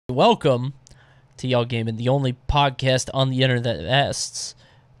Welcome to Y'all Gaming, the only podcast on the internet that asks,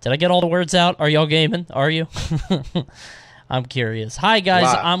 did I get all the words out? Are y'all gaming? Are you? I'm curious. Hi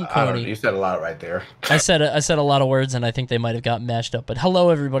guys, I'm Coney. You said a lot right there. I said a lot of words, and I think they might have gotten mashed up. But hello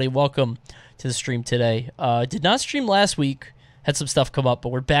everybody, welcome to the stream today. Did not stream last week. Had some stuff come up, but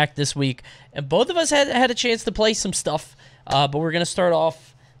we're back this week, and both of us had a chance to play some stuff. But we're gonna start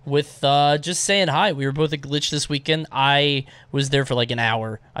off with just saying hi. We were both at Glitch this weekend. I was there for like an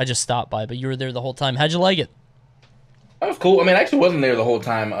hour. I just stopped by, but you were there the whole time. How'd you like it? That was cool. I mean, I actually wasn't there the whole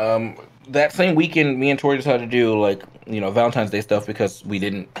time. That same weekend, me and Tori decided to do like Valentine's Day stuff because we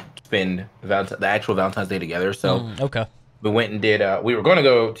didn't spend the actual Valentine's Day together. So okay, we went and did. We were going to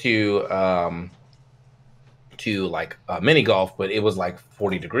go to like mini golf, but it was like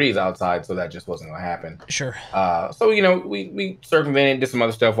 40 degrees outside, so that just wasn't going to happen. Sure. So we circumvented, did some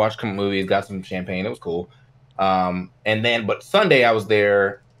other stuff, watched some movies, got some champagne. It was cool. But Sunday I was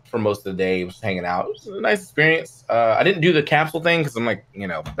there for most of the day, was hanging out. It was a nice experience. I didn't do the capsule thing because I'm like,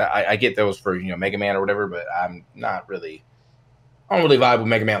 I get those for Mega Man or whatever, but I don't really vibe with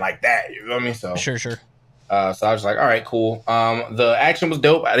Mega Man like that. You know what I mean? So Sure. So I was like, all right, cool. The action was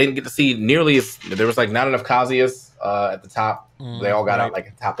dope. I didn't get to see nearly there was like not enough Kazuya's at the top. They all got out like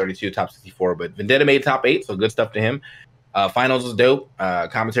in top 32, top 64, but Vendetta made top 8, so good stuff to him. Finals was dope.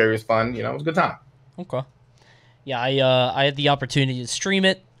 Commentary was fun. It was a good time. Okay. Yeah, I had the opportunity to stream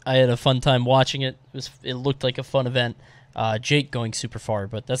it. I had a fun time watching it. It looked like a fun event. Jake going super far,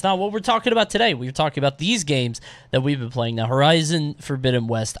 but that's not what we're talking about today. We were talking about these games that we've been playing now. Horizon Forbidden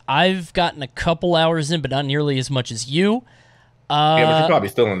West. I've gotten a couple hours in, but not nearly as much as you. Yeah, but you're probably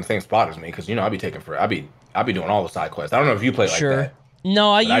still in the same spot as me because I'll be doing all the side quests. I don't know if you play like that.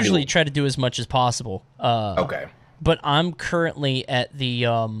 No, I usually try to do as much as possible. Okay. But I'm currently at the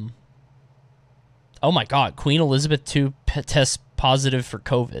oh my god, Queen Elizabeth II tests positive for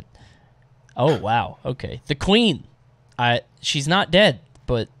COVID. Oh wow. Okay. The Queen. She's not dead,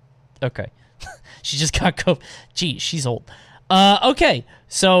 but okay. She just got COVID. Gee, she's old. Okay,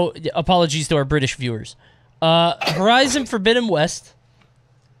 so apologies to our British viewers. Horizon Forbidden West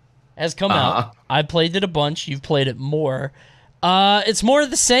has come out. I played it a bunch. You've played it more. It's more of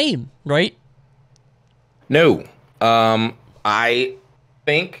the same, right? No. I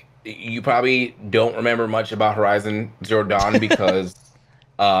think you probably don't remember much about Horizon Zero Dawn because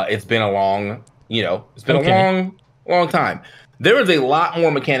it's been a long, long time. There is a lot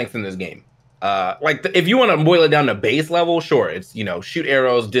more mechanics in this game. If you want to boil it down to base level, sure, it's shoot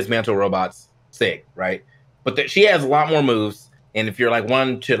arrows, dismantle robots, sick, right? But she has a lot more moves, and if you're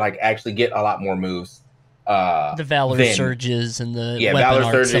one to actually get a lot more moves, the Valor Surges and the weapon Valor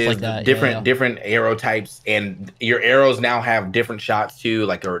art, Surges, stuff like that, different arrow types, and your arrows now have different shots too,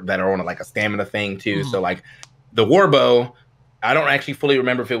 that are on a stamina thing too. So the warbow, I don't actually fully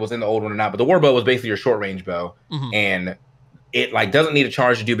remember if it was in the old one or not, but the warbow was basically your short range bow, and it doesn't need a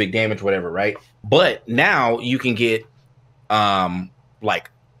charge to do big damage, whatever, right? But now you can get a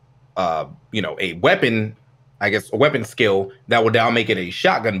weapon, I guess a weapon skill that will now make it a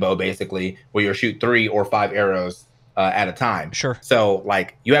shotgun bow, basically, where you'll shoot 3 or 5 arrows at a time. Sure. So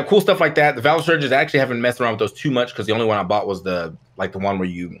you have cool stuff like that. The Valor Surges, I actually haven't messed around with those too much because the only one I bought was the one where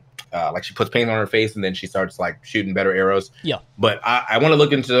you she puts paint on her face and then she starts shooting better arrows. Yeah. But I want to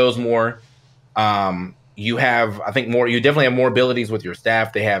look into those more. You definitely have more abilities with your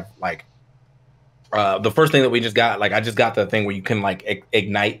staff. They have the first thing that we just got, I just got the thing where you can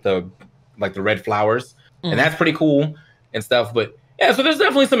ignite the red flowers. And that's pretty cool and stuff. But yeah, so there's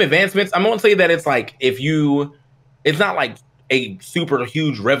definitely some advancements. I won't say that it's it's not a super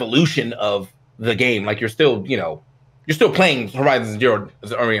huge revolution of the game. You're still playing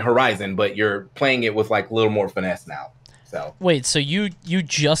Horizon, but you're playing it with a little more finesse now. So wait, so you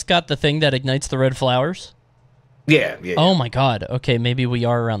just got the thing that ignites the red flowers? Yeah. Oh my god. Okay, maybe we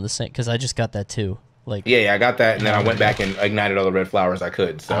are around the same because I just got that too. Yeah, I got that, and then I went back and ignited all the red flowers I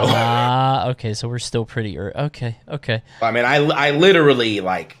could. So okay, so we're still pretty okay. I mean, I literally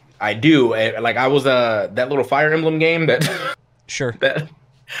I do I was that little Fire Emblem game that sure that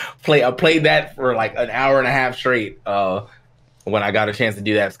I played that for an hour and a half straight when I got a chance to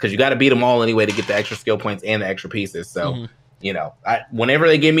do that because you got to beat them all anyway to get the extra skill points and the extra pieces. So whenever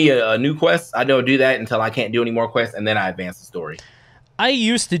they give me a new quest, I don't do that until I can't do any more quests, and then I advance the story. I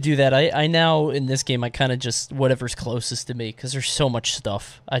used to do that. I now in this game I kind of just whatever's closest to me because there's so much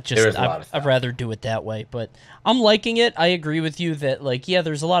stuff. I'd rather do it that way. But I'm liking it. I agree with you that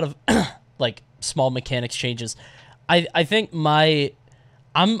there's a lot of small mechanics changes. I think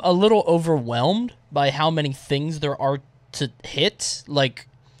I'm a little overwhelmed by how many things there are to hit.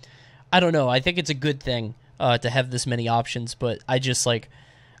 I don't know. I think it's a good thing to have this many options, but I just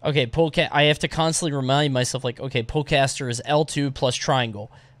Okay, I have to constantly remind myself, like, okay, Polecaster is L2 plus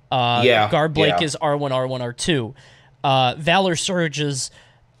triangle. Guard Blake is R1, R1, R2. Valor Surges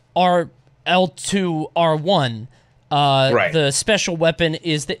are L2, R1. Right. The special weapon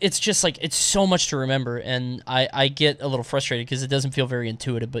is it's just like, it's so much to remember, and I get a little frustrated because it doesn't feel very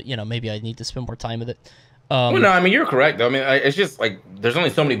intuitive, but, maybe I need to spend more time with it. Well, no, I mean, you're correct, though. I mean, it's just like there's only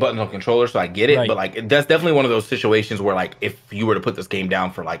so many buttons on controller, so I get it. Right. But like, that's definitely one of those situations where, like, if you were to put this game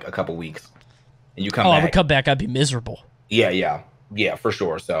down for like a couple weeks and you come back, I would come back, I'd be miserable. Yeah, for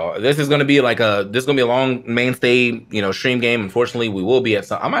sure. So this is gonna be a long mainstay, stream game. Unfortunately, we will be at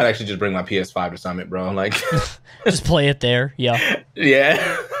some. I might actually just bring my PS5 to Summit, bro. Like, just play it there. Yeah.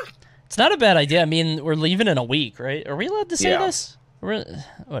 Yeah. It's not a bad idea. I mean, we're leaving in a week, right? Are we allowed to say this?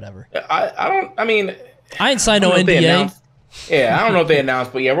 Whatever. I ain't signed no NDA. Yeah, I don't know if they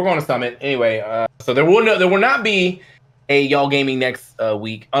announced, but yeah, we're going to Summit anyway. So there will not be a y'all gaming next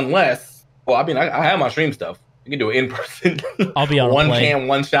week unless. Well, I mean, I have my stream stuff. You can do it in person. I'll be on one a plane. Can,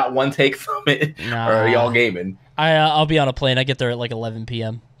 one shot, one take Summit or y'all gaming. I'll be on a plane. I get there at like 11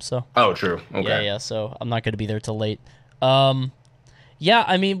 p.m. So. Oh, true. Okay. Yeah. So I'm not going to be there till late. Yeah,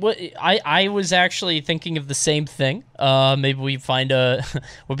 I mean, I was actually thinking of the same thing. Maybe we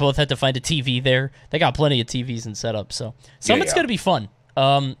both had to find a TV there. They got plenty of TVs and setup, so Summit's gonna be fun.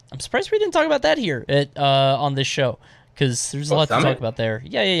 I'm surprised we didn't talk about that here on this show, because there's a lot to talk about there.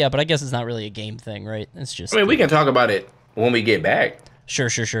 Yeah. But I guess it's not really a game thing, right? It's just. I mean, we can talk about it when we get back. Sure.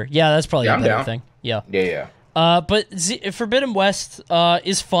 Yeah, that's probably a better thing. Yeah. But Forbidden West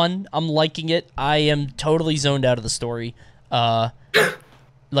is fun. I'm liking it. I am totally zoned out of the story.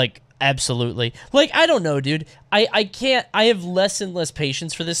 Like, absolutely. Like, I don't know, dude. I can't. I have less and less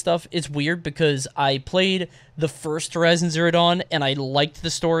patience for this stuff. It's weird because I played the first Horizon Zero Dawn and I liked the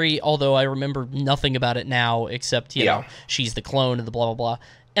story, although I remember nothing about it now except, you know, she's the clone and the blah, blah, blah.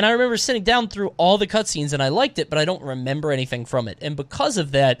 And I remember sitting down through all the cutscenes and I liked it, but I don't remember anything from it. And because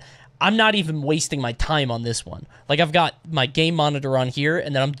of that, I'm not even wasting my time on this one. Like, I've got my game monitor on here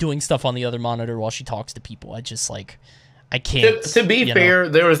and then I'm doing stuff on the other monitor while she talks to people. I just, like... I can't. To be fair,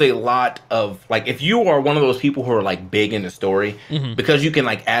 there is a lot of, like, if you are one of those people who are, like, big in the story, because you can,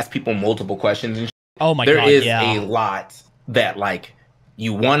 like, ask people multiple questions and oh my God, there is a lot that, like,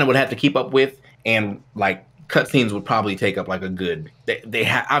 you would have to keep up with, and, like, cutscenes would probably take up, like, a good,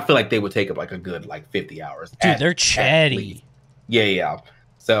 I feel like they would take up, like, a good, like, 50 hours. Dude, they're chatty. Yeah.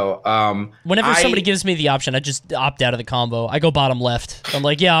 So, whenever somebody gives me the option, I just opt out of the combo. I go bottom left. I'm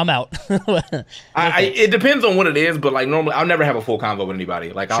like, yeah, I'm out. It depends on what it is, but like normally, I'll never have a full combo with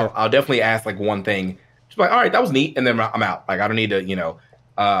anybody. Like, I'll definitely ask like one thing. Just like, all right, that was neat, and then I'm out. Like, I don't need to,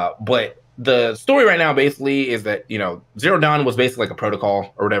 But the story right now basically is that Zero Dawn was basically like a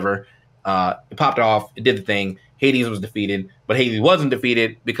protocol or whatever. It popped off. It did the thing. Hades was defeated, but Hades wasn't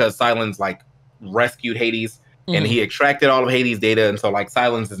defeated because Silence like rescued Hades. And he extracted all of Hades' data, and so like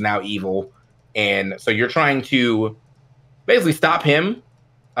Silence is now evil, and so you're trying to basically stop him.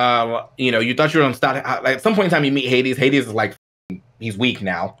 You thought you were gonna stop. Like, at some point in time, you meet Hades. Hades is like he's weak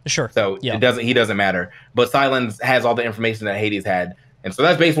now, so he doesn't matter. But Silence has all the information that Hades had, and so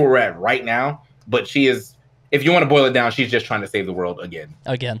that's basically where we're at right now. But she is, if you want to boil it down, she's just trying to save the world again.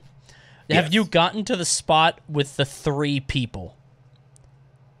 Yes. Have you gotten to the spot with the 3 people?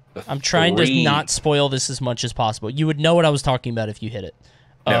 I'm trying to not spoil this as much as possible. You would know what I was talking about if you hit it.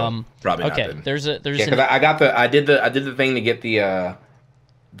 No, probably not. Okay, there's because I did the thing to get the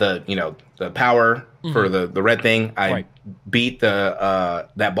power for the red thing. I beat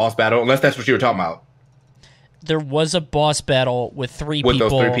that boss battle. Unless that's what you were talking about. There was a boss battle with 3 people. With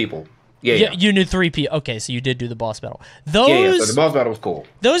those 3 people. Yeah. You knew 3 people. Okay, so you did do the boss battle. So the boss battle was cool.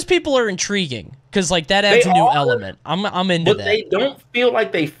 Those people are intriguing because like that adds a new element. I'm into that. But they don't feel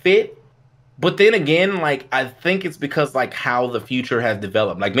like they fit. But then again, like I think it's because like how the future has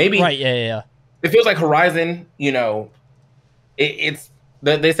developed. Like maybe Yeah. It feels like Horizon. It's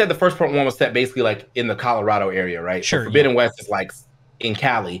they said the first part one was set basically like in the Colorado area, right? Sure. So Forbidden West is like in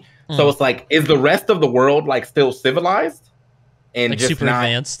Cali. So it's like, is the rest of the world like still civilized and like just super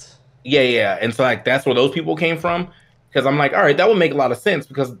advanced? Yeah. And so like that's where those people came from. Because I'm like, all right, that would make a lot of sense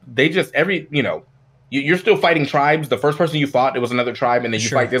because they just you're still fighting tribes. The first person you fought, it was another tribe, and then you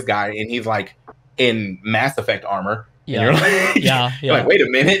fight this guy, and he's like in Mass Effect armor. Yeah, and you're like, you're like, wait a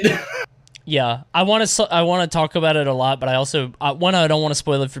minute. Yeah, I want to talk about it a lot, but I also one, I don't want to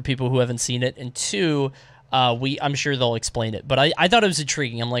spoil it for people who haven't seen it, and 2, I'm sure they'll explain it. But I thought it was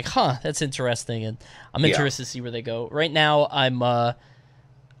intriguing. I'm like, that's interesting, and I'm interested to see where they go. Right now, I'm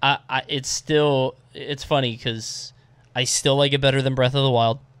it's funny because I still like it better than Breath of the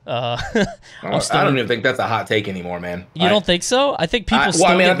Wild. I don't even think that's a hot take anymore, man. You don't think so? I think people still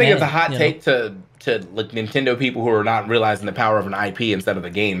I think get it's a mad, hot take to like Nintendo people who are not realizing the power of an IP instead of the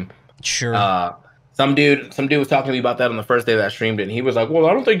game. Sure. Some dude was talking to me about that on the first day that I streamed it, and he was like, "Well,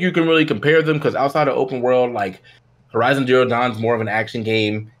 I don't think you can really compare them because outside of open world, like Horizon Zero Dawn's more of an action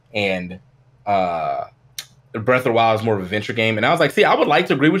game, and Breath of the Wild is more of an adventure game." And I was like, "See, I would like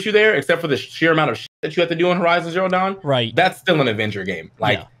to agree with you there, except for the sheer amount of shit that you have to do in Horizon Zero Dawn. Right. That's still an adventure game.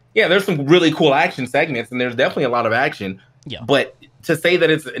 Like, yeah, there's some really cool action segments, and there's definitely a lot of action. Yeah. But to say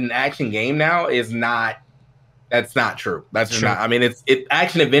that it's an action game now is not. That's not true. That's just not. I mean, it's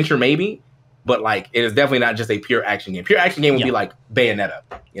action adventure maybe, but like it is definitely not just a pure action game. Pure action game would be like Bayonetta,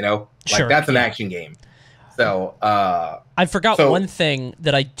 you know, like that's an action game. So I forgot one thing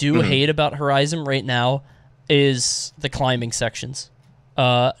that I do hate about Horizon right now is the climbing sections.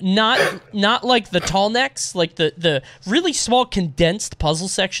 Not like the tall necks, like the really small condensed puzzle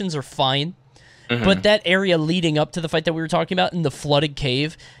sections are fine, but that area leading up to the fight that we were talking about in the flooded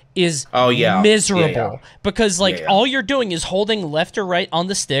cave is miserable because like all you're doing is holding left or right on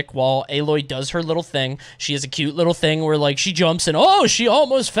the stick while Aloy does her little thing. She has a cute little thing where like she jumps and she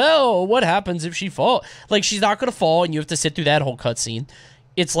almost fell. What happens if she fall? Like she's not gonna fall, and you have to sit through that whole cutscene.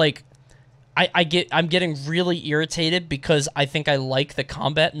 It's like I'm getting really irritated because I think I like the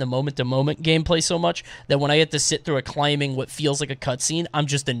combat and the moment-to-moment gameplay so much that when I get to sit through a climbing what feels like a cutscene, I'm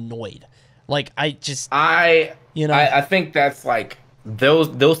just annoyed. Like I think that's like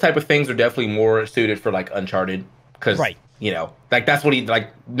those type of things are definitely more suited for like Uncharted because you know like that's what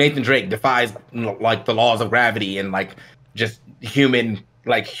Nathan Drake defies like the laws of gravity and like just human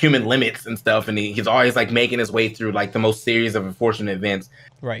limits and stuff, and he's always like making his way through like the most series of unfortunate events,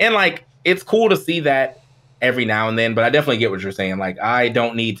 and like it's cool to see that every now and then, but I definitely get what you're saying. Like I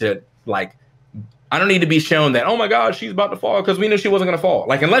don't need to be shown that, oh my god, she's about to fall, because we knew she wasn't going to fall.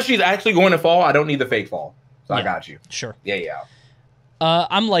 Like unless she's actually going to fall, I don't need the fake fall. So I got you. Sure. Yeah.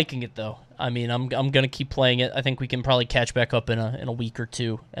 I'm liking it though. I mean, I'm gonna keep playing it. I think we can probably catch back up in a week or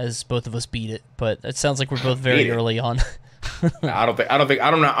two as both of us beat it. But it sounds like we're both very early on.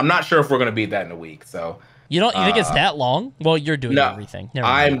 I'm not sure if we're gonna beat that in a week. So you think it's that long? Well, you're doing everything.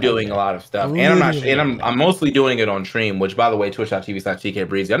 I'm doing a lot of stuff, and I'm mostly doing it on stream. Which, by the way,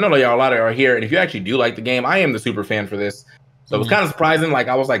 twitch.tv/TKBreezy. I know a lot of you are here, and if you actually do like the game, I am the super fan for this. So it was kind of surprising. Like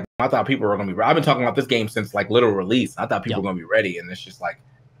I was like, I thought people were gonna be. I've been talking about this game since like literal release. I thought people were gonna be ready, and it's just like,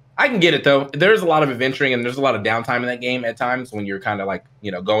 I can get it though. There's a lot of adventuring, and there's a lot of downtime in that game at times when you're kind of like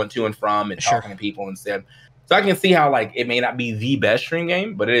going to and from and talking to people instead. So I can see how like it may not be the best stream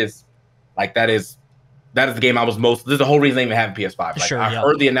game, but it is like that is the game I was most. This is the whole reason I even have a PS5. Like I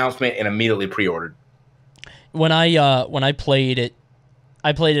heard the announcement and immediately pre-ordered. When I played it.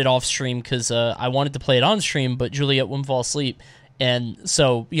 I played it off stream because I wanted to play it on stream, but Juliet wouldn't fall asleep, and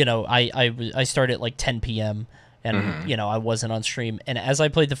so I started at like 10 p.m. and I wasn't on stream. And as I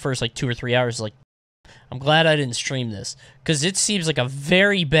played the first like 2 or 3 hours, like I'm glad I didn't stream this because it seems like a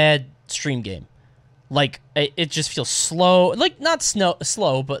very bad stream game. Like it just feels slow, like not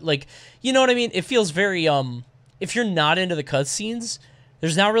slow, but like you know what I mean. It feels very if you're not into the cutscenes.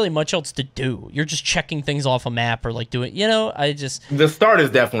 There's not really much else to do. You're just checking things off a map or like doing, the start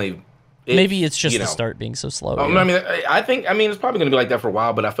is definitely. Maybe it's just the start being so slow. I mean, it's probably going to be like that for a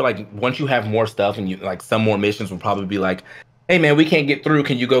while, but I feel like once you have more stuff and you like some more missions will probably be like, hey man, we can't get through.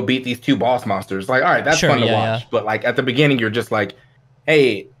 Can you go beat these 2 boss monsters? Like, all right, that's fun to watch. Yeah. But like at the beginning, you're just like,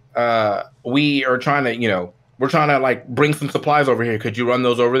 hey, we are trying to, we're trying to like bring some supplies over here. Could you run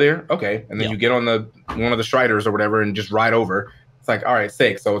those over there? Okay. And then you get on one of the Striders or whatever and just ride over. It's like, all right,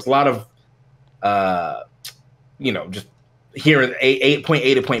 sick. So it's a lot of, just here at point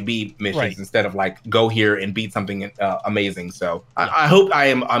A to point B missions instead of like go here and beat something amazing. So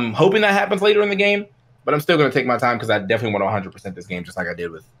I'm hoping that happens later in the game, but I'm still going to take my time because I definitely want to 100% this game just like I did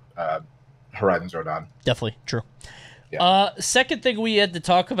with Horizon Zero Dawn. Definitely true. Yeah. Second thing we had to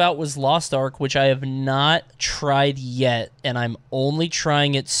talk about was Lost Ark, which I have not tried yet, and I'm only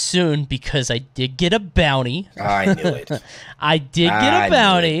trying it soon because I did get a bounty. I knew it. I did get a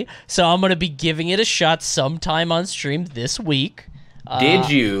bounty, so I'm going to be giving it a shot sometime on stream this week. Did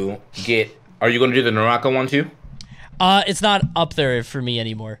you get... Are you going to do the Naraka one too? It's not up there for me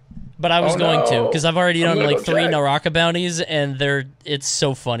anymore. But I was going to, because I've already done like 3 Naraka bounties, and it's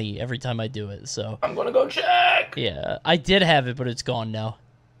so funny every time I do it. So I'm gonna go check. Yeah, I did have it, but it's gone now.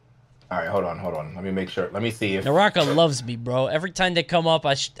 All right, hold on. Let me make sure. Let me see if Naraka loves me, bro. Every time they come up,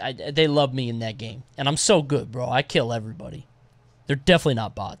 they love me in that game, and I'm so good, bro. I kill everybody. They're definitely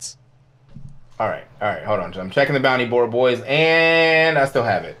not bots. All right, hold on. I'm checking the bounty board, boys, and I still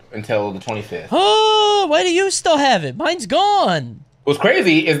have it until the 25th. Oh, why do you still have it? Mine's gone. What's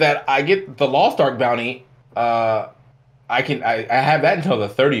crazy is that I get the Lost Ark bounty. I have that until the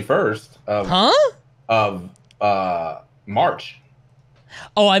 31st of March.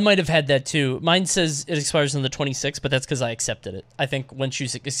 Oh, I might have had that too. Mine says it expires on the 26th, but that's because I accepted it. I think once you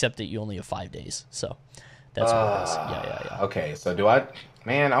accept it, you only have 5 days. So that's what it is. Yeah. Okay, so do I?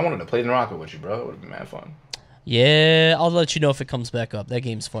 Man, I wanted to play the Rocket with you, bro. It would have been mad fun. Yeah, I'll let you know if it comes back up. That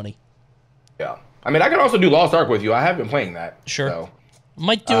game's funny. Yeah. I mean, I can also do Lost Ark with you. I have been playing that. Sure. So.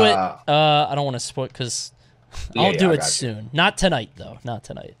 Might do it. I don't want to spoil because I'll do it soon. You. Not tonight, though. Not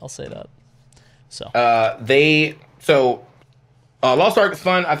tonight. I'll say that. So. Lost Ark is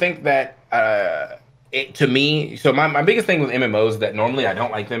fun. I think that to me, so my biggest thing with MMOs is that normally I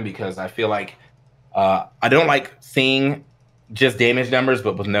don't like them because I feel like I don't like seeing just damage numbers,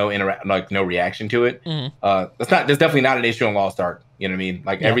 but with no no reaction to it. Mm-hmm. That's definitely not an issue on Lost Ark. You know what I mean?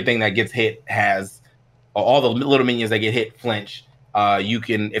 Like everything that gets hit has all the little minions that get hit flinch. You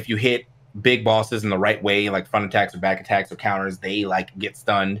can, if you hit big bosses in the right way, like front attacks or back attacks or counters, they like get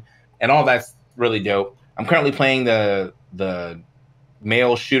stunned, and all that's really dope. I'm currently playing the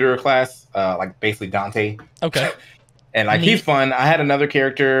male shooter class, like basically Dante. Okay. And like he's fun. I had another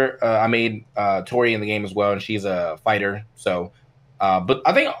character I made Tori in the game as well, and she's a fighter. So, but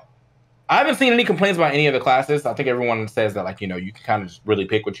I think I haven't seen any complaints about any of the classes. I think everyone says that you can kind of just really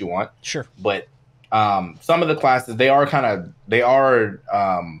pick what you want. Sure. But some of the classes they are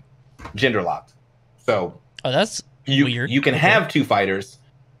gender locked. So that's weird. You can have two fighters,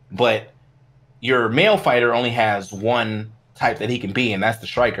 but your male fighter only has one type that he can be, and that's the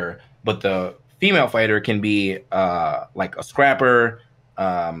striker. But the female fighter can be like a scrapper,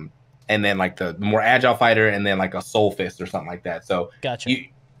 and then like the more agile fighter, and then like a soul fist or something like that. So gotcha.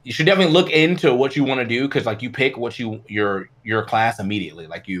 You should definitely look into what you want to do because like you pick your class immediately.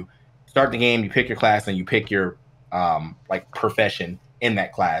 Like you start the game, you pick your class, and you pick your like profession in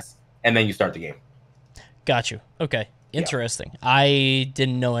that class, and then you start the game. Got you. Okay. Interesting. Yeah. I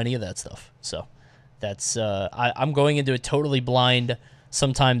didn't know any of that stuff. So that's I'm going into it totally blind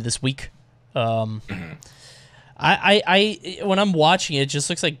sometime this week. I when I'm watching it, it just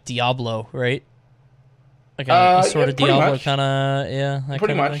looks like Diablo, right? Like a sort of Diablo kind of, yeah.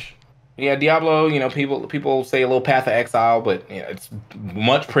 Pretty much. Yeah, Diablo, people say a little Path of Exile, but it's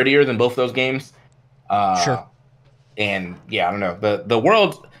much prettier than both of those games. Sure. And yeah, I don't know. The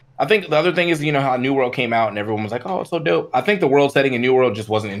world, I think the other thing is, how New World came out and everyone was like, oh, it's so dope. I think the world setting in New World just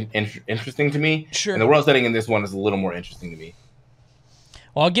wasn't interesting to me. Sure. And the world setting in this one is a little more interesting to me.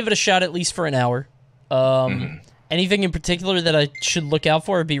 Well, I'll give it a shot at least for an hour. Anything in particular that I should look out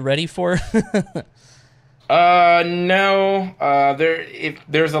for or be ready for? No.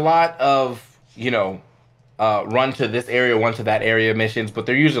 There's a lot of, run to this area, run to that area missions, but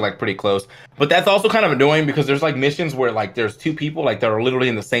they're usually like pretty close. But that's also kind of annoying because there's like missions where like there's two people like that are literally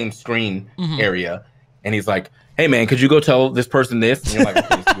in the same screen area, and he's like, "Hey man, could you go tell this person this?" And you're like,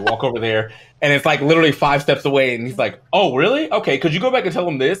 "Okay." So you walk over there, and it's like literally 5 steps away, and he's like, "Oh really? Okay, could you go back and tell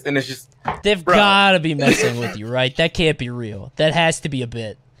them this?" And it's just they've got to be messing with you, right? That can't be real. That has to be a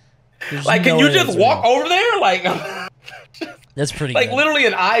bit. There's like, can you just walk over there? Like, that's pretty like good. literally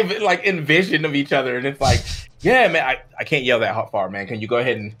an eye like envision of each other, and it's like, yeah, man, I can't yell that far, man. Can you go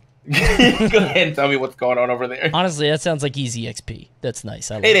ahead and tell me what's going on over there? Honestly, that sounds like easy XP. That's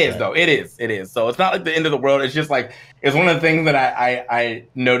nice. It is though. It is. So it's not like the end of the world. It's just like it's one of the things that I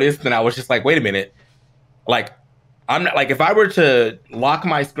noticed, and I was just like, wait a minute, like I'm not like if I were to lock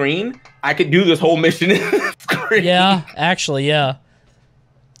my screen, I could do this whole mission in the screen. Yeah, actually, yeah.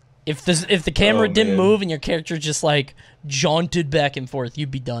 If the camera didn't move and your character just like jaunted back and forth,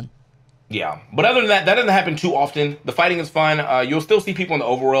 you'd be done. Yeah, but other than that doesn't happen too often. The fighting is fun. You'll still see people in the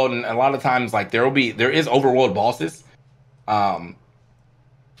overworld, and a lot of times like there is overworld bosses,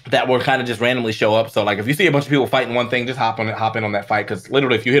 that will kind of just randomly show up. So like if you see a bunch of people fighting one thing, just hop in on that fight because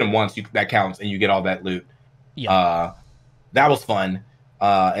literally if you hit them once, that counts and you get all that loot. Yeah, that was fun.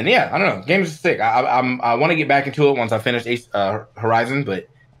 And yeah, I don't know. Games are sick. I want to get back into it once I finish Horizon, but.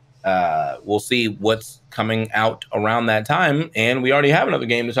 We'll see what's coming out around that time, and we already have another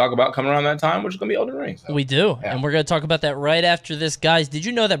game to talk about coming around that time, which is going to be Elden Ring. So, we do, yeah. And we're going to talk about that right after this. Guys, did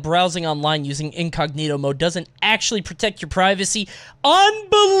you know that browsing online using incognito mode doesn't actually protect your privacy?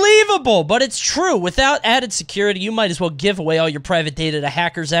 Unbelievable, but it's true. Without added security, you might as well give away all your private data to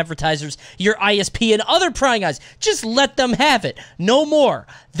hackers, advertisers, your ISP, and other prying eyes. Just let them have it. No more.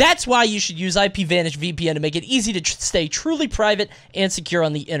 That's why you should use IPVanish VPN to make it easy to stay truly private and secure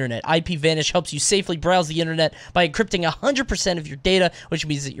on the internet. IPVanish helps you safely browse browse the internet by encrypting 100% of your data, which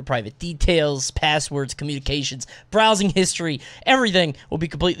means that your private details, passwords, communications, browsing history, everything will be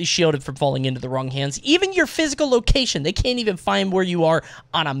completely shielded from falling into the wrong hands. Even your physical location, they can't even find where you are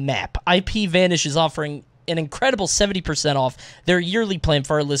on a map. IPVanish is offering an incredible 70% off their yearly plan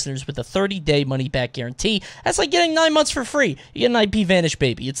for our listeners with a 30-day money-back guarantee. That's like getting 9 months for free. You get an IPVanish,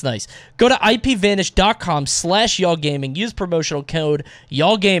 baby. It's nice. Go to ipvanish.com/y'allgaming. Use promotional code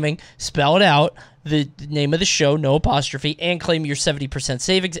y'allgaming. Spell it out. The name of the show, no apostrophe, and claim your 70%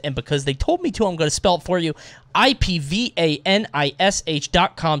 savings. And because they told me to, I'm going to spell it for you.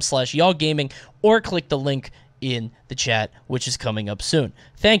 ipvanish.com/y'allgaming, or click the link in the chat, which is coming up soon.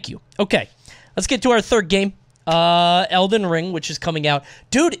 Thank you. Okay. Let's get to our third game, Elden Ring, which is coming out.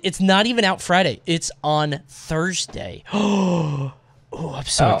 Dude, it's not even out Friday. It's on Thursday. Oh, I'm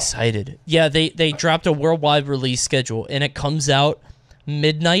so excited. Yeah, they dropped a worldwide release schedule, and it comes out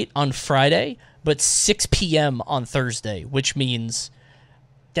midnight on Friday, but 6 p.m. on Thursday, which means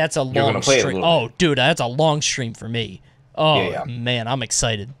that's a long stream. Oh, dude, that's a long stream for me. Oh, yeah. Man, I'm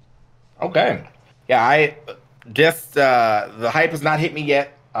excited. Okay. Yeah, I just, the hype has not hit me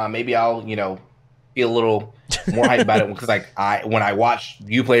yet. Maybe I'll, feel a little more hyped about it because, when I watch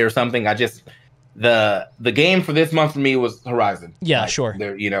you play or something, I just the game for this month for me was Horizon. Yeah, sure.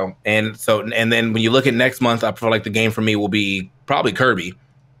 There, and then when you look at next month, I feel like the game for me will be probably Kirby.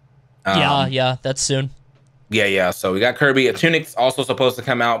 Yeah, that's soon. Yeah. So we got Kirby. A Tunic's also supposed to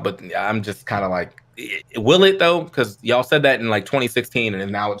come out, but I'm just kind of like, will it though? Because y'all said that in 2016,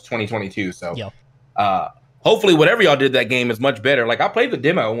 and now it's 2022. So, yeah. Hopefully, whatever y'all did that game is much better. Like I played the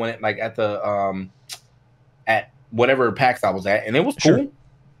demo when it at the at whatever PAX I was at, and it was cool. Sure.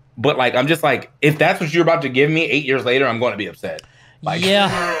 But I'm just like, if that's what you're about to give me 8 years later, I'm going to be upset.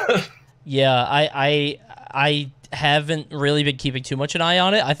 Yeah, yeah. I haven't really been keeping too much an eye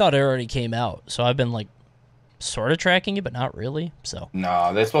on it. I thought it already came out, so I've been sort of tracking it, but not really. So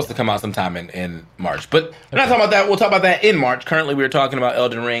no, they're supposed to come out sometime in March, but we're not talking about that. We'll talk about that in March. Currently, we were talking about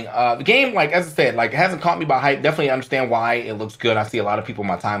Elden Ring. The game, as I said, it hasn't caught me by hype. Definitely understand why it looks good. I see a lot of people in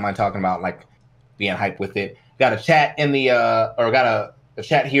my timeline talking about being hyped with it. Got a chat in the got a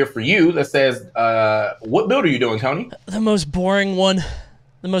chat here for you that says, "What build are you doing, Tony?" The most boring one,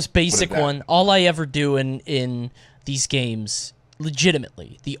 the most basic one. All I ever do in these games,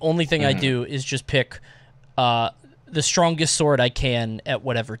 legitimately, the only thing I do is just pick the strongest sword I can at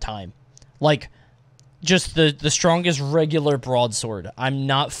whatever time. Just the strongest regular broadsword. I'm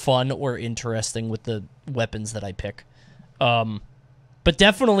not fun or interesting with the weapons that I pick. But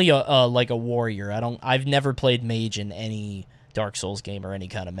definitely a warrior. I've never played mage in any Dark Souls game or any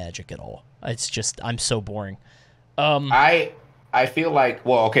kind of magic at all. It's just, I'm so boring. I feel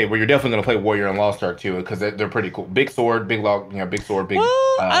well, you're definitely going to play Warrior and Lost Ark too, because they're pretty cool. Big sword, big log, big sword, big...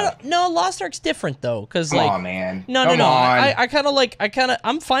 Well, no, Lost Ark's different, though, because, Come on, man. No.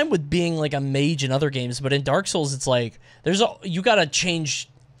 I'm fine with being, a mage in other games, but in Dark Souls, it's you gotta change...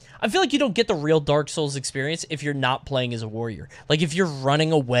 I feel like you don't get the real Dark Souls experience if you're not playing as a warrior. If you're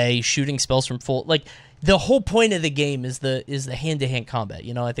running away, shooting spells from full... the whole point of the game is the hand-to-hand combat,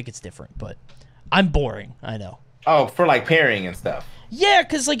 I think it's different, but I'm boring, I know. Oh, for parrying and stuff. Yeah,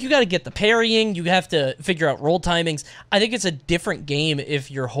 because you got to get the parrying. You have to figure out roll timings. I think it's a different game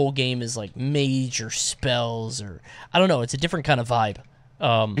if your whole game is mage or spells or I don't know. It's a different kind of vibe.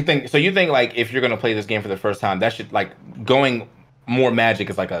 You think if you're gonna play this game for the first time, that should going more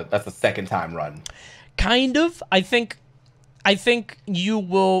magic is that's a second time run. Kind of. I think you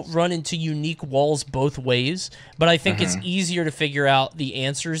will run into unique walls both ways, but I think it's easier to figure out the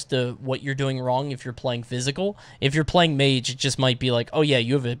answers to what you're doing wrong if you're playing physical. If you're playing mage, it just might be oh yeah,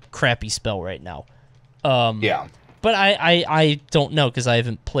 you have a crappy spell right now. Yeah. But I don't know because I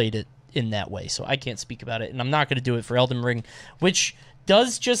haven't played it in that way, so I can't speak about it, and I'm not going to do it for Elden Ring, which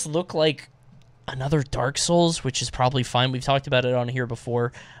does just look like another Dark Souls, which is probably fine. We've talked about it on here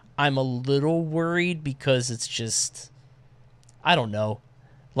before. I'm a little worried because it's just... I don't know.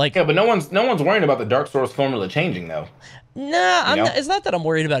 Yeah, but no one's worrying about the Dark Souls formula changing though. Nah, it's not that I'm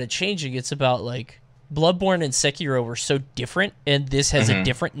worried about it changing. It's about Bloodborne and Sekiro were so different, and this has a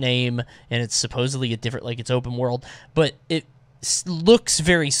different name, and it's supposedly a different it's open world, but it looks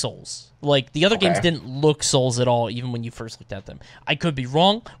very Souls. The other games didn't look Souls at all, even when you first looked at them. I could be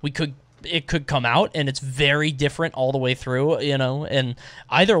wrong. It could come out, and it's very different all the way through, and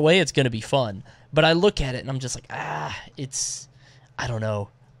either way, it's going to be fun. But I look at it, and I'm just I don't know.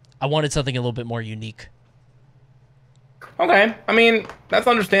 I wanted something a little bit more unique. Okay. I mean, that's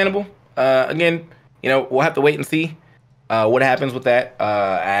understandable. Again, we'll have to wait and see what happens with that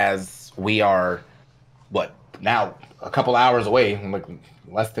as we are, now a couple hours away,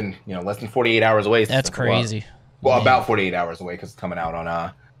 less than 48 hours away. That's crazy. Well, about 48 hours away because it's coming out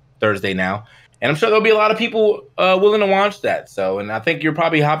on Thursday now. And I'm sure there'll be a lot of people willing to watch that. So, and I think you're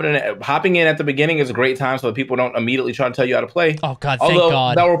probably hopping in at the beginning is a great time so that people don't immediately try to tell you how to play. Oh, God, thank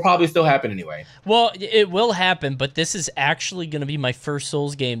God. That will probably still happen anyway. Well, it will happen, but this is actually going to be my first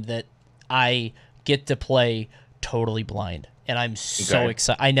Souls game that I get to play totally blind. And I'm so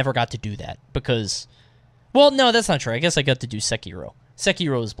excited. I never got to do that because... Well, no, that's not true. I guess I got to do Sekiro.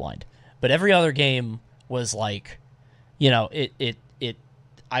 Sekiro is blind. But every other game was like, I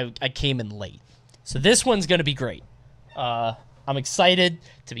came in late. So this one's going to be great. I'm excited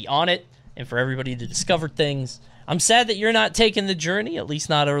to be on it and for everybody to discover things. I'm sad that you're not taking the journey, at least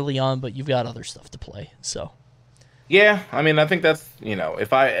not early on, but you've got other stuff to play. So, yeah, I mean, I think that's,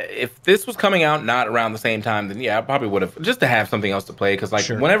 if this was coming out not around the same time, then yeah, I probably would have, just to have something else to play. Because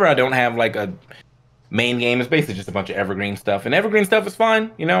whenever I don't have like a main game, it's basically just a bunch of evergreen stuff. And evergreen stuff is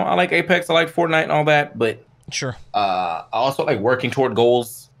fine. I like Apex, I like Fortnite and all that. But sure, I also like working toward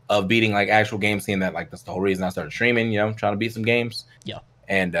goals of beating like actual games, seeing that like that's the whole reason I started streaming, trying to beat some games. Yeah.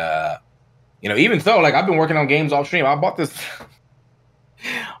 And even so, like I've been working on games off stream. I bought this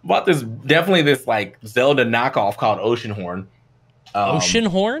definitely this like Zelda knockoff called Oceanhorn.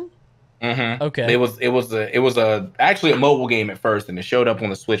 Oceanhorn? Mm-hmm. Okay. It was actually a mobile game at first, and it showed up on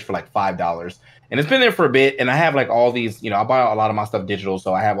the Switch for like $5. And it's been there for a bit, and I have like all these, I buy a lot of my stuff digital,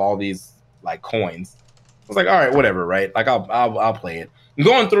 so I have all these like coins. I was like, all right, whatever, right? Like I'll play it. I'm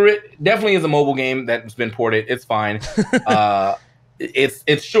going through it. Definitely is a mobile game that's been ported. It's fine.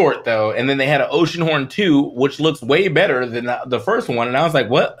 It's short though, and then they had an Oceanhorn 2, which looks way better than the first one, and I was like,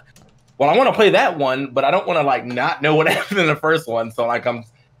 what? Well, I want to play that one, but I don't want to like not know what happened in the first one. So like I'm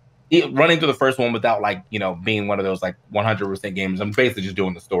running through the first one without like being one of those like 100% games. I'm basically just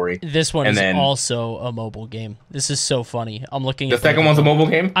doing the story. This one is also a mobile game. This is so funny. I'm looking. The second one's a mobile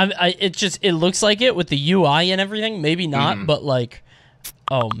game. It looks like it with the UI and everything. Maybe not, but like,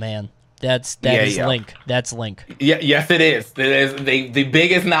 oh man, that is Link. That's Link. Yeah, yes, it is. It is the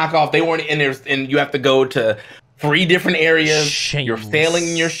biggest knockoff. They weren't in there, and you have to go to 3 different areas. Shameless. You're sailing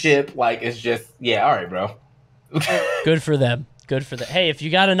in your ship. Like it's just all right, bro. Good for them. Good for that. Hey, if you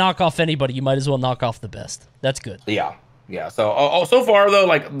got to knock off anybody, you might as well knock off the best. That's good. Yeah. So so far though,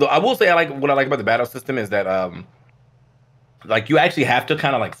 like I will say, what I like about the battle system is that like you actually have to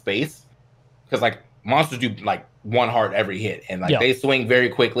kind of like space, because like monsters do like 1 heart every hit, and like they swing very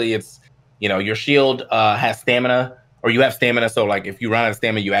quickly. It's your shield has stamina, or you have stamina, so like if you run out of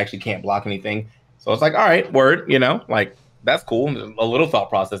stamina, you actually can't block anything. So it's like, all right, word, like that's cool. A little thought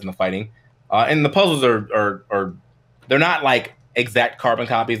process in the fighting, and the puzzles are they're not like exact carbon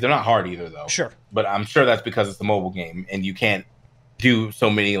copies. They're not hard either, though. Sure. But I'm sure that's because it's a mobile game, and you can't do so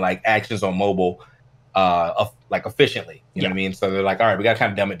many like actions on mobile like efficiently. You know what I mean? So they're like, all right, we got to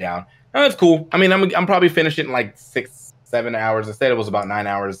kind of dumb it down. Oh, that's cool. I mean, I'm probably finishing in like 6-7 hours. Instead, it was about 9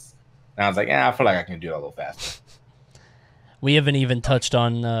 hours. And I was like, I feel like I can do that a little faster. We haven't even touched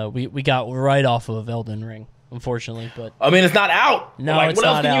on. We got right off of Elden Ring, unfortunately, but I mean, it's not out. No, like, it's what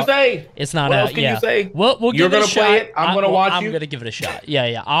not else can you say? It's not what out. What else can you say? We'll You're give it a shot. Play it. I'm gonna watch you. I'm gonna give it a shot.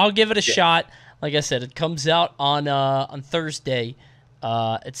 Yeah. I'll give it a shot. Like I said, it comes out on Thursday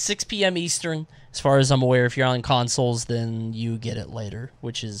at 6 p.m. Eastern. As far as I'm aware, if you're on consoles, then you get it later,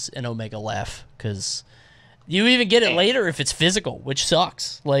 which is an Omega laugh, because you even get it later if it's physical, which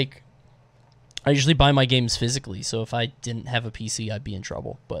sucks. Like, I usually buy my games physically, so if I didn't have a PC, I'd be in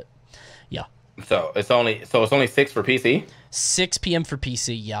trouble. But yeah. So it's only 6 for PC. 6 p.m. for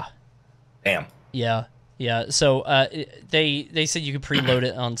PC. Yeah. Damn. Yeah. So they said you could preload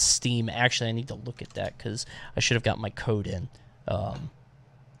it on Steam. Actually, I need to look at that because I should have got my code in.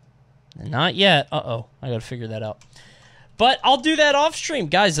 Not yet. I gotta figure that out. But I'll do that off stream,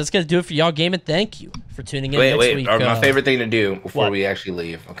 guys. That's gonna do it for y'all gaming. Thank you for tuning in next week. My favorite thing to do before we actually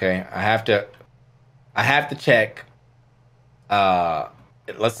leave. Okay, I have to check.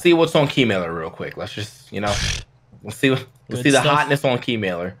 Let's see what's on Keymailer real quick. Let's just let's see the hotness on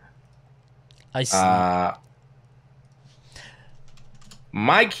Keymailer. I see.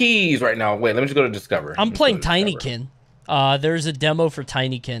 My keys right now. Wait, let me just go to Discover. I'm playing Tinykin. There's a demo for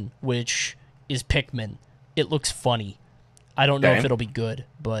Tinykin, which is Pikmin. It looks funny. I don't know if it'll be good,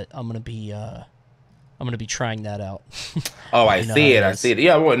 but I'm gonna be trying that out. Oh, I see it.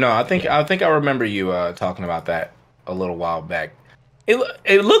 Yeah, well, no, I think I remember you talking about that a little while back.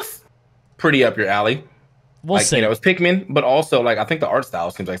 It looks pretty up your alley. We'll see. It's Pikmin, but also like I think the art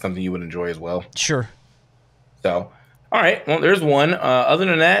style seems like something you would enjoy as well. Sure. So, all right. Well, there's one. Other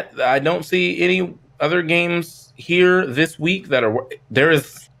than that, I don't see any other games here this week that are. There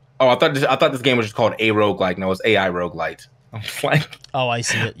is. Oh, I thought this game was just called a roguelike. No, it's AI roguelite. I'm just like, Oh, I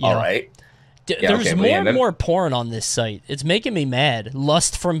see it. all Yeah. right. Yeah, There's okay, more and then, more porn on this site. It's making me mad.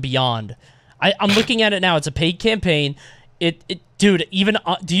 Lust from Beyond. I'm looking at it now. It's a paid campaign. Dude, even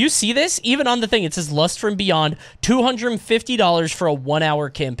do you see this? Even on the thing, it says Lust from Beyond, $250 for a 1-hour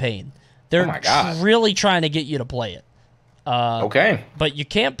campaign. They're oh my God. really trying to get you to play it. Okay. But you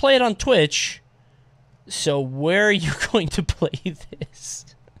can't play it on Twitch. So where are you going to play this?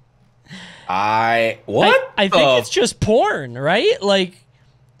 What? I think it's just porn, right? Like,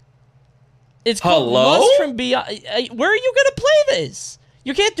 it's called Hello? Lust from Beyond. Where are you going to play this?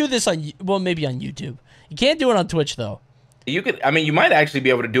 You can't do this on, well, maybe on YouTube. You can't do it on Twitch, though. You could, I mean, you might actually be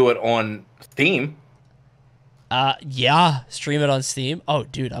able to do it on Steam. Yeah, stream it on Steam. Oh,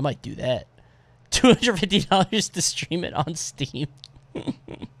 dude, I might do that. $250 to stream it on Steam.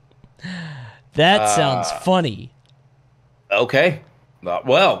 That sounds funny. Okay.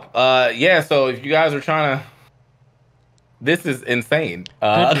 Well, yeah, so if you guys are trying to, this is insane.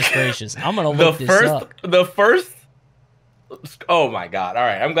 Goodness gracious. I'm going to look this up. The first, oh my God. All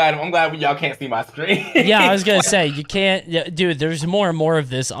right. I'm glad y'all can't see my screen. Yeah, I was going to say, you can't, yeah, dude, there's more and more of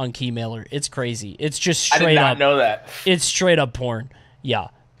this on Keymailer. It's crazy. It's just straight up. I did not know that. It's straight up porn. Yeah.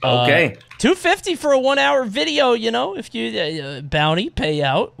 Okay. $250 for a 1-hour video, you know, if you bounty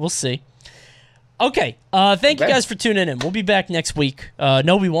payout, we'll see. Okay. Thank you guys for tuning in. We'll be back next week.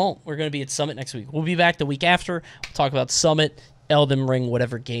 No, we won't. We're going to be at Summit next week. We'll be back the week after. We'll talk about Summit, Elden Ring,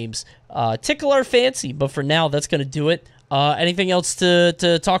 whatever games tickle our fancy. But for now, that's going to do it. Anything else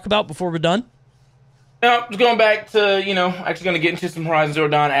to talk about before we're done? No, just going back to, you know, actually going to get into some Horizon Zero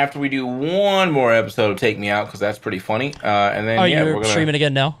Dawn after we do one more episode of Take Me Out, because that's pretty funny. And then, yeah, you're streaming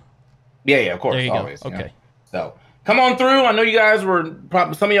again now? Yeah, of course. There you always, go. Okay. You know? So come on through. I know you guys were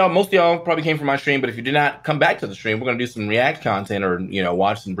some of y'all, most of y'all probably came from my stream, but if you did not come back to the stream, we're going to do some React content or, you know,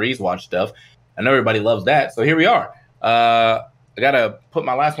 watch some Breeze watch stuff. I know everybody loves that. So here we are. I got to put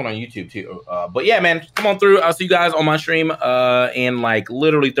my last one on YouTube too. But yeah, man, come on through. I'll see you guys on my stream in like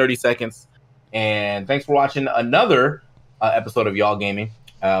literally 30 seconds. And thanks for watching another episode of Y'all Gaming.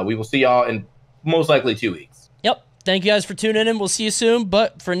 We will see y'all in most likely 2 weeks. Yep. Thank you guys for tuning in. We'll see you soon.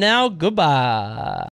 But for now, goodbye.